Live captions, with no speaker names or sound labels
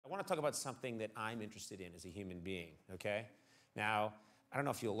want to talk about something that I'm interested in as a human being, okay? Now, I don't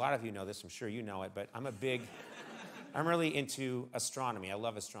know if a lot of you know this, I'm sure you know it, but I'm really into astronomy. I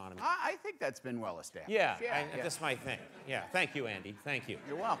love astronomy. I think that's been well established. Yeah. That's my thing. Yeah, thank you, Andy. Thank you.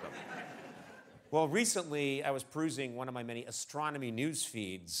 You're welcome. Well, recently I was perusing one of my many astronomy news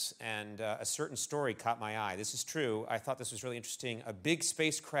feeds, and a certain story caught my eye. This is true. I thought this was really interesting. A big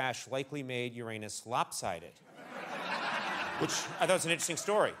space crash likely made Uranus lopsided, which I thought was an interesting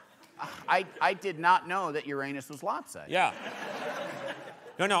story. I did not know that Uranus was lopsided. Yeah.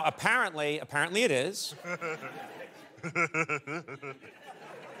 No, apparently it is.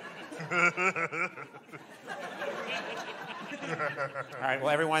 All right,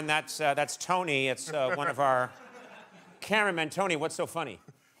 well, everyone, that's Tony. It's one of our cameramen. Tony, what's so funny?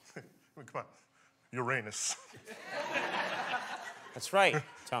 Come on, Uranus. That's right,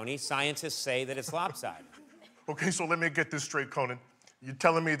 Tony. Scientists say that it's lopsided. Okay, so let me get this straight, Conan. You're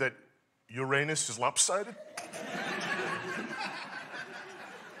telling me that Uranus is lopsided?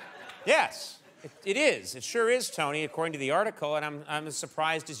 Yes, it is. It sure is, Tony, according to the article, and I'm as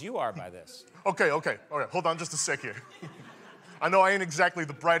surprised as you are by this. Okay, all right, hold on just a sec here. I know I ain't exactly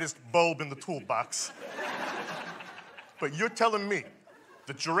the brightest bulb in the toolbox, but you're telling me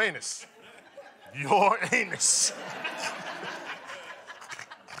that Uranus, your anus,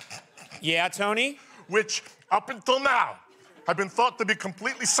 yeah, Tony? which up until now have been thought to be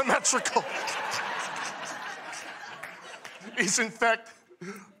completely symmetrical, is in fact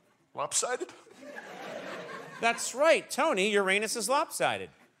lopsided? That's right, Tony. Uranus is lopsided.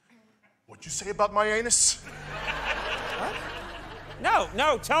 What'd you say about my anus? What?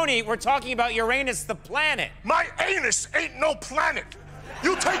 No, Tony, we're talking about Uranus, the planet. My anus ain't no planet.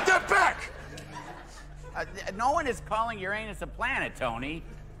 You take that back. No one is calling Uranus a planet, Tony.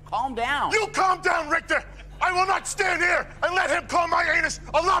 Calm down. You calm down, Richter. I will not stand here and let him call my anus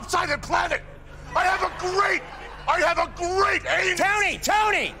a lopsided planet. I have a great anus.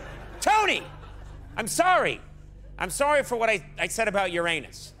 Tony! I'm sorry. I'm sorry for what I said about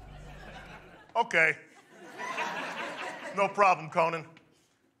Uranus. Okay. No problem, Conan.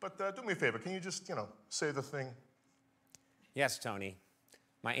 But do me a favor. Can you just, say the thing? Yes, Tony.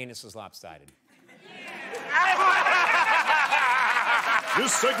 My anus is lopsided.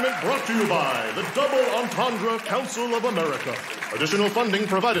 This segment brought to you by the Double Entendre Council of America. Additional funding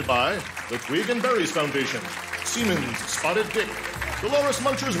provided by the Twig and Berries Foundation, Siemens Spotted Dick, Dolores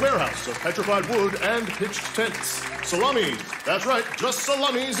Muncher's Warehouse of Petrified Wood and Pitched Tents, Salamis, that's right, just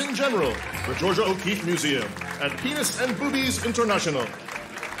salamis in general, the Georgia O'Keeffe Museum, and Penis and Boobies International.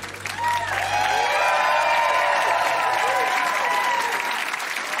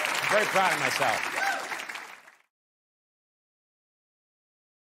 Very proud of myself.